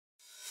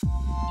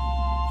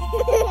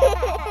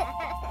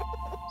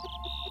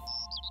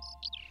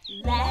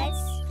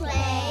Let's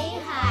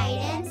play hide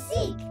and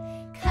seek.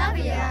 Cover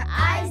your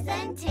eyes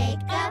and take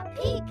a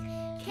peek.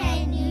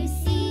 Can you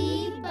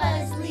see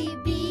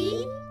Buzzly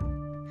Bee?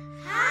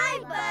 Hi,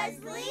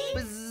 Buzzly.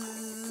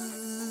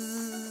 Bzzz.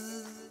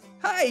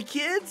 Hi,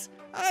 kids.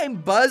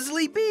 I'm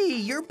Buzzly Bee,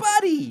 your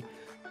buddy.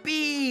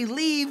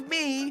 Believe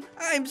me,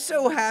 I'm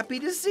so happy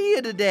to see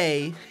you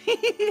today.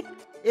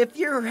 If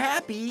you're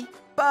happy,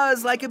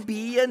 buzz like a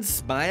bee and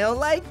smile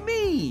like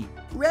me.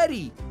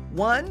 Ready?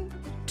 1,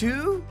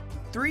 2,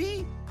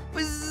 3,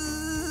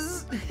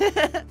 buzz.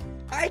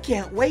 I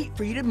can't wait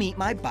for you to meet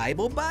my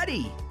Bible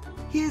buddy.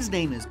 His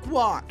name is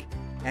Guac,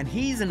 and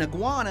he's an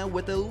iguana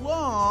with a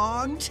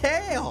long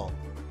tail.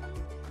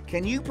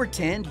 Can you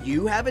pretend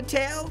you have a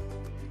tail?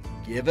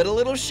 Give it a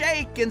little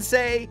shake and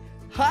say,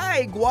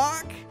 "Hi,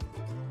 Guac."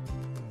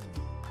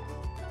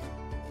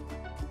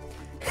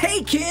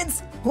 Hey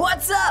kids,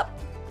 what's up?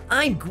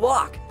 I'm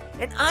Guac,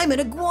 and I'm an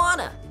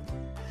iguana.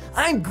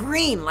 I'm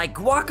green like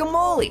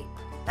guacamole.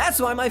 That's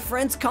why my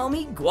friends call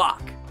me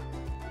Guac.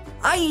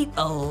 I eat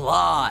a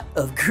lot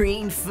of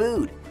green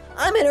food.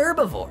 I'm an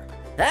herbivore.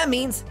 That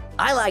means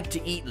I like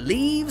to eat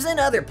leaves and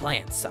other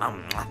plants.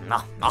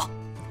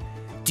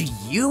 Do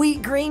you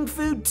eat green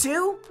food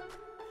too?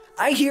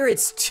 I hear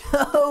it's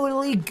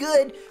totally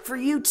good for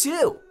you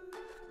too.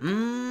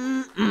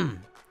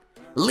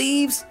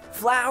 Leaves,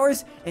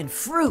 flowers, and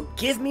fruit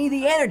give me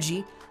the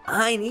energy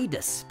I need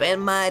to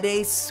spend my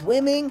days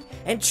swimming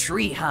and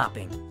tree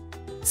hopping.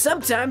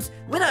 Sometimes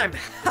when I'm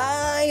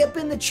high up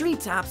in the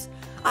treetops,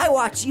 I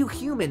watch you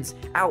humans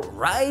out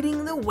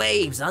riding the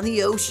waves on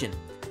the ocean.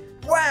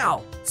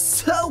 Wow,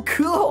 so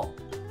cool!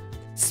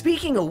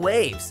 Speaking of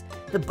waves,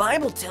 the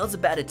Bible tells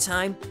about a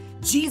time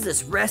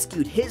Jesus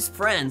rescued his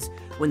friends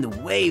when the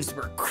waves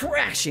were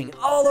crashing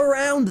all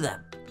around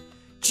them.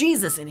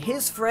 Jesus and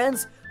his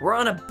friends were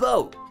on a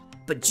boat,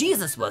 but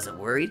Jesus wasn't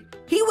worried.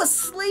 He was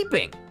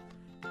sleeping.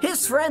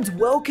 His friends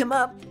woke him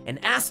up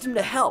and asked him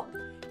to help.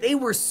 They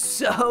were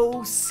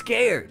so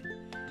scared.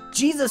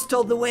 Jesus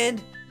told the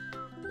wind,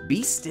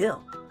 "Be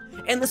still,"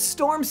 and the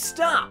storm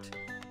stopped.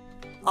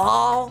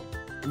 All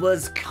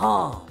was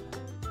calm.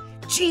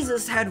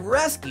 Jesus had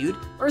rescued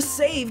or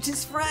saved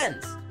his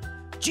friends.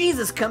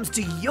 Jesus comes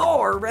to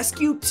your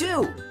rescue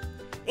too.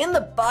 In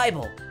the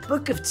Bible,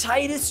 book of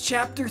Titus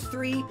chapter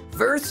 3,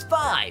 verse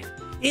 5,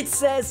 it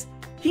says,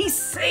 "He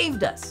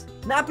saved us,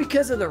 not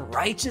because of the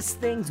righteous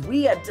things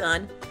we had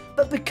done,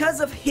 but because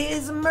of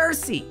his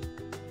mercy."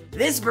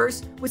 This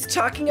verse was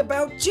talking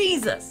about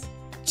Jesus.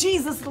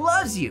 Jesus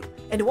loves you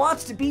and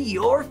wants to be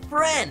your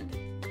friend.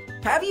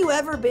 Have you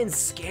ever been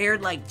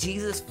scared like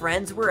Jesus'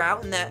 friends were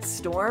out in that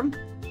storm?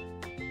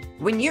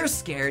 When you're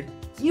scared,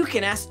 you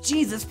can ask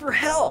Jesus for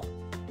help.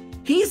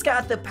 He's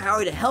got the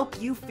power to help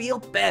you feel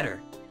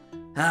better.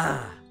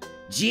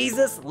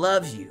 Jesus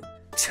loves you,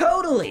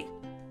 totally.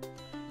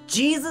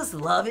 Jesus'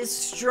 love is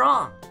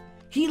strong.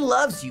 He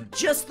loves you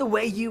just the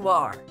way you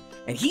are,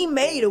 and he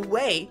made a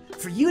way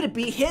for you to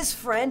be his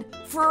friend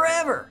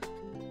forever.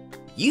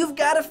 You've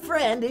got a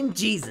friend in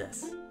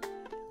Jesus.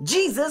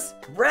 Jesus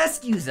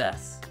rescues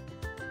us.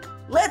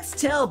 Let's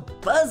tell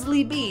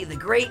Buzzly Bee the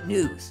great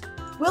news.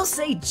 We'll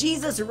say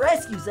Jesus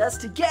rescues us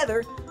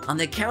together on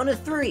the count of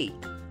 3.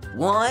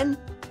 1,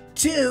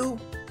 2,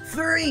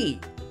 3.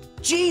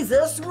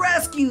 Jesus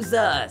rescues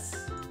us.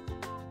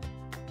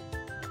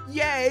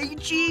 Yay,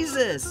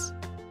 Jesus!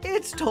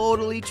 It's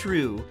totally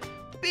true.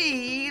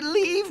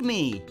 Believe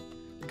me.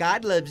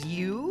 God loves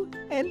you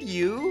and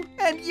you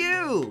and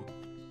you.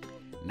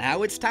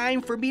 Now it's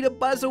time for me to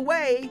buzz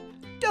away.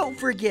 Don't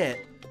forget,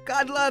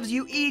 God loves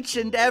you each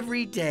and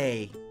every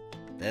day.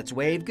 Let's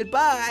wave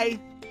goodbye.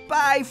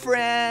 Bye,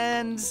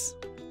 friends.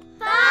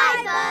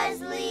 Bye,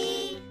 Buzzly.